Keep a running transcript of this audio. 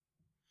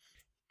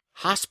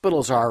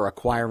Hospitals are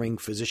acquiring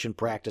physician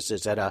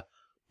practices at a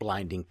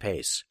blinding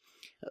pace.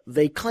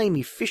 They claim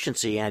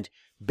efficiency and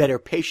better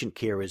patient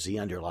care is the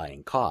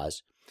underlying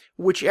cause,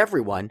 which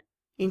everyone,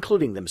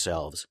 including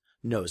themselves,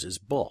 knows is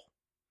bull.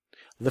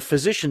 The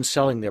physicians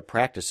selling their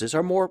practices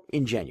are more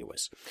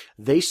ingenuous.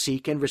 They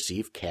seek and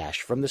receive cash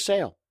from the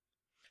sale.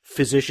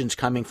 Physicians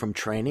coming from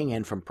training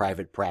and from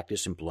private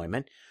practice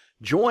employment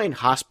join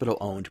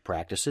hospital-owned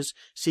practices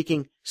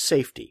seeking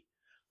safety.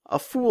 A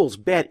fool's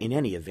bet in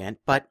any event,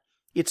 but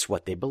it's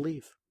what they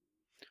believe.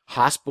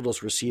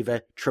 Hospitals receive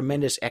a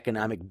tremendous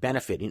economic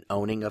benefit in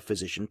owning a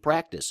physician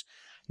practice,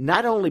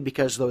 not only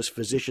because those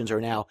physicians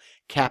are now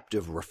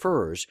captive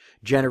referrers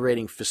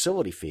generating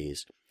facility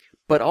fees,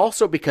 but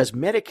also because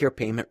Medicare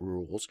payment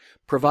rules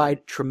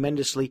provide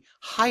tremendously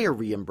higher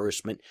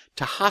reimbursement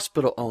to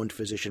hospital-owned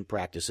physician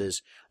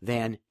practices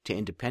than to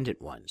independent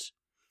ones.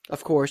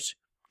 Of course,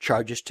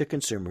 charges to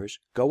consumers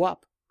go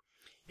up.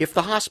 If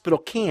the hospital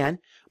can,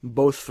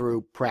 both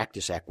through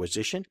practice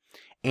acquisition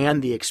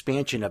and the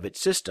expansion of its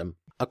system,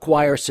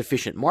 acquire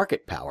sufficient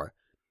market power,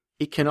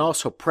 it can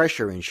also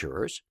pressure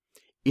insurers,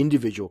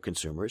 individual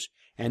consumers,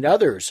 and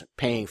others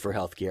paying for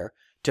healthcare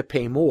to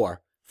pay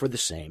more for the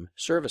same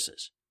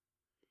services.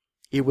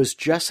 It was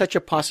just such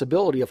a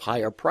possibility of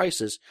higher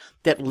prices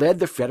that led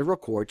the federal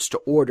courts to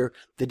order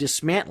the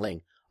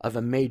dismantling of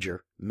a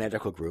major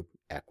medical group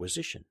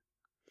acquisition.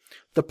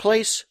 The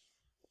place,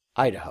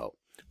 Idaho.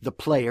 The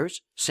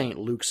players, St.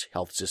 Luke's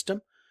Health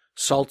System,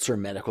 Sulzer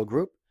Medical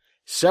Group,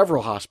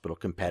 several hospital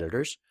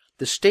competitors,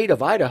 the state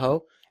of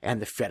Idaho,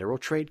 and the Federal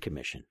Trade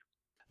Commission.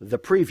 The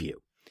preview.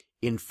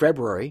 In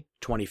February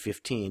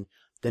 2015,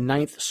 the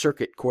Ninth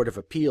Circuit Court of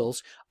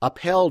Appeals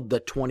upheld the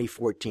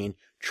 2014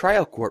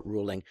 trial court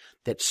ruling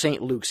that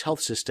St. Luke's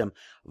Health System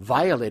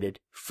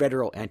violated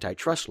federal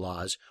antitrust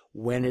laws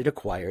when it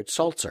acquired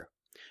Sulzer.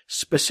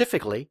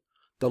 Specifically,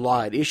 the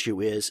law at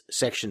issue is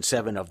Section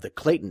 7 of the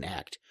Clayton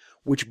Act,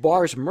 which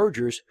bars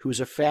mergers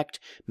whose effect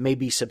may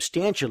be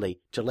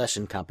substantially to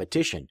lessen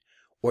competition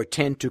or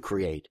tend to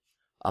create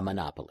a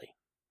monopoly.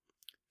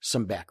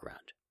 Some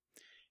background.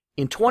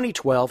 In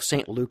 2012,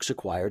 St. Luke's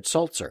acquired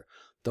Sulzer,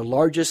 the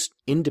largest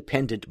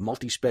independent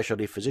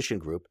multi-specialty physician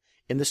group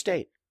in the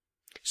state.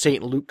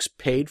 St. Luke's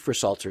paid for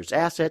Sulzer's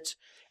assets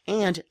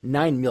and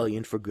 $9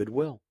 million for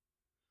goodwill.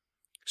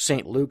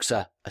 St. Luke's,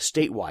 a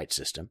statewide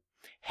system,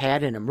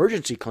 had an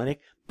emergency clinic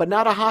but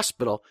not a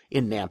hospital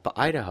in Nampa,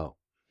 Idaho.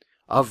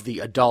 Of the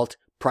adult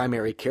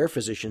primary care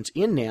physicians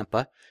in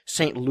Nampa,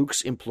 St.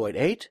 Luke's employed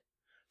 8,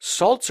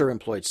 Sulzer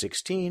employed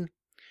 16,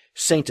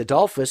 St.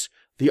 Adolphus,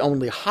 the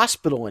only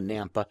hospital in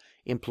Nampa,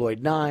 employed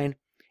 9,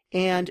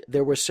 and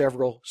there were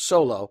several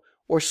solo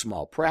or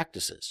small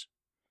practices.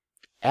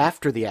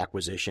 After the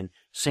acquisition,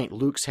 St.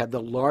 Luke's had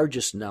the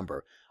largest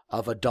number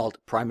of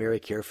adult primary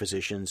care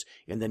physicians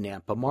in the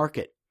Nampa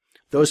market.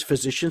 Those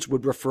physicians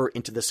would refer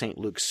into the St.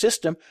 Luke's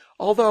system,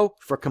 although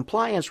for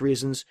compliance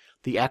reasons,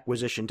 the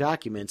acquisition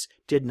documents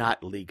did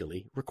not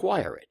legally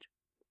require it.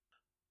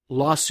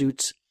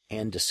 Lawsuits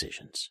and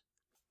decisions.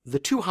 The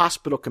two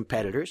hospital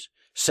competitors,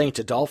 St.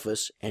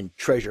 Adolphus and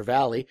Treasure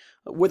Valley,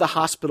 with a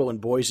hospital in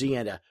Boise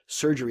and a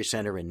surgery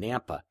center in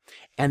Nampa,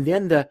 and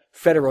then the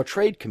Federal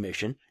Trade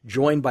Commission,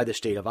 joined by the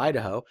state of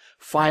Idaho,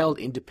 filed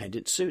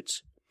independent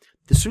suits.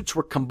 The suits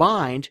were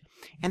combined,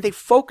 and they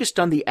focused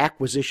on the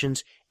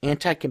acquisition's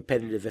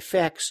anti-competitive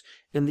effects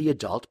in the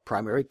adult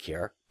primary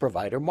care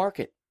provider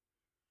market.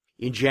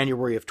 In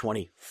January of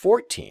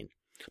 2014,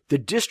 the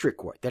district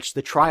court, that's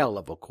the trial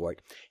level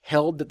court,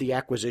 held that the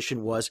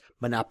acquisition was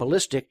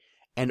monopolistic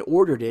and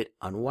ordered it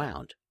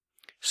unwound.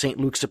 St.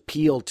 Luke's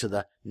appealed to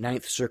the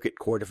Ninth Circuit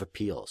Court of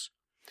Appeals.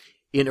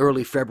 In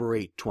early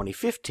February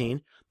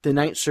 2015, the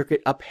Ninth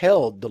Circuit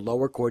upheld the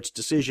lower court's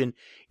decision,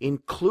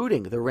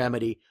 including the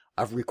remedy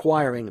of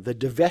requiring the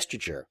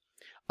divestiture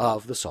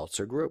of the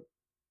Sulzer Group.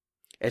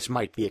 As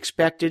might be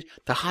expected,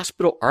 the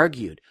hospital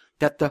argued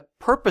that the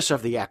purpose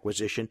of the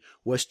acquisition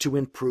was to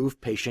improve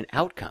patient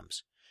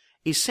outcomes.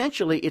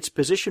 Essentially, its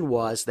position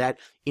was that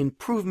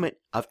improvement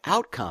of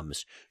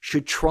outcomes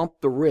should trump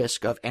the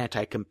risk of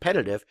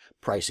anti-competitive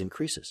price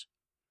increases.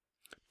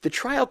 The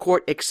trial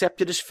court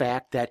accepted as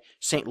fact that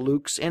St.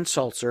 Luke's and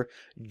Sulzer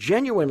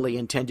genuinely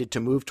intended to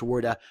move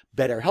toward a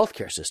better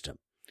healthcare system.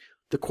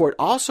 The court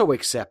also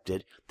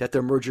accepted that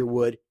the merger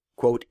would,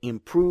 quote,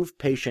 improve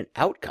patient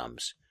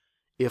outcomes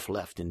if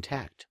left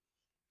intact.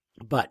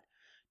 But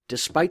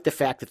despite the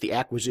fact that the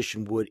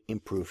acquisition would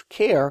improve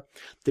care,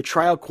 the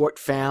trial court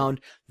found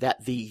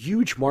that the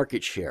huge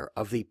market share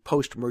of the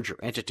post-merger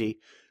entity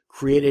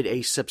created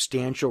a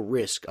substantial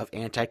risk of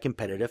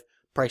anti-competitive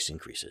price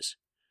increases.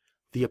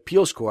 The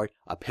appeals court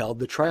upheld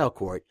the trial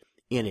court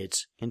in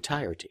its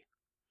entirety.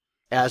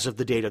 As of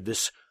the date of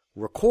this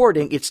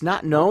recording, it's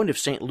not known if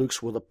St.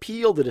 Luke's will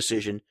appeal the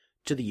decision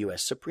to the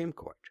U.S. Supreme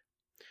Court.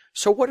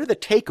 So what are the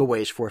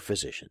takeaways for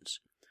physicians?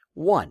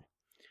 1.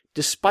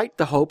 Despite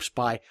the hopes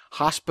by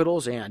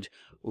hospitals and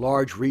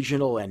large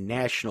regional and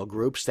national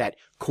groups that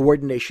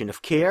coordination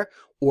of care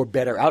or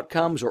better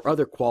outcomes or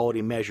other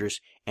quality measures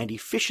and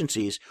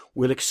efficiencies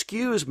will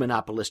excuse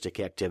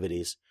monopolistic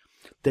activities,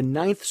 The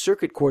Ninth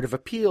Circuit Court of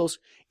Appeals,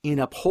 in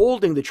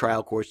upholding the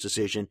trial court's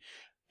decision,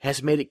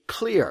 has made it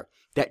clear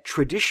that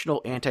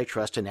traditional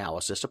antitrust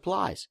analysis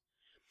applies.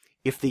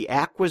 If the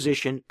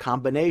acquisition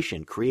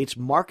combination creates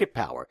market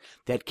power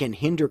that can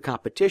hinder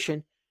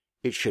competition,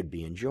 it should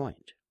be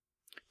enjoined.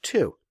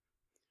 2.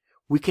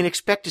 We can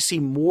expect to see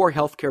more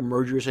healthcare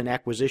mergers and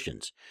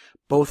acquisitions,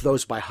 both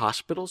those by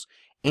hospitals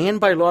and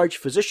by large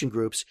physician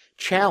groups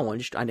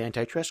challenged on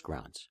antitrust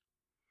grounds.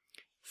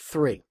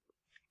 3.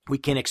 We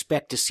can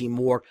expect to see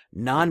more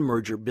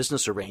non-merger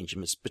business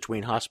arrangements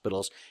between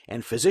hospitals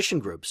and physician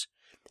groups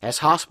as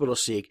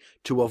hospitals seek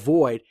to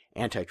avoid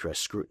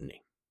antitrust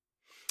scrutiny.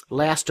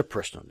 Last, a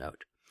personal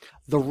note.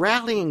 The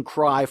rallying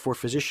cry for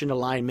physician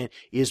alignment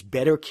is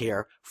better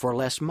care for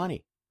less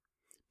money.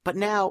 But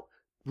now,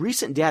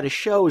 recent data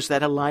shows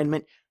that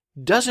alignment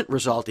doesn't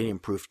result in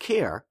improved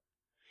care,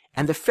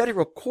 and the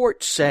federal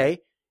courts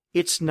say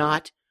it's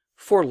not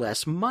for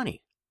less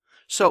money.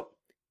 So,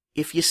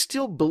 if you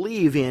still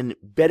believe in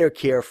better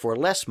care for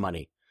less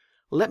money,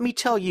 let me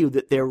tell you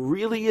that there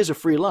really is a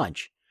free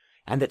lunch,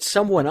 and that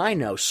someone I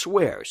know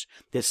swears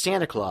that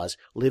Santa Claus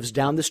lives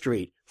down the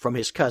street from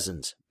his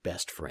cousin's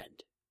best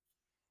friend.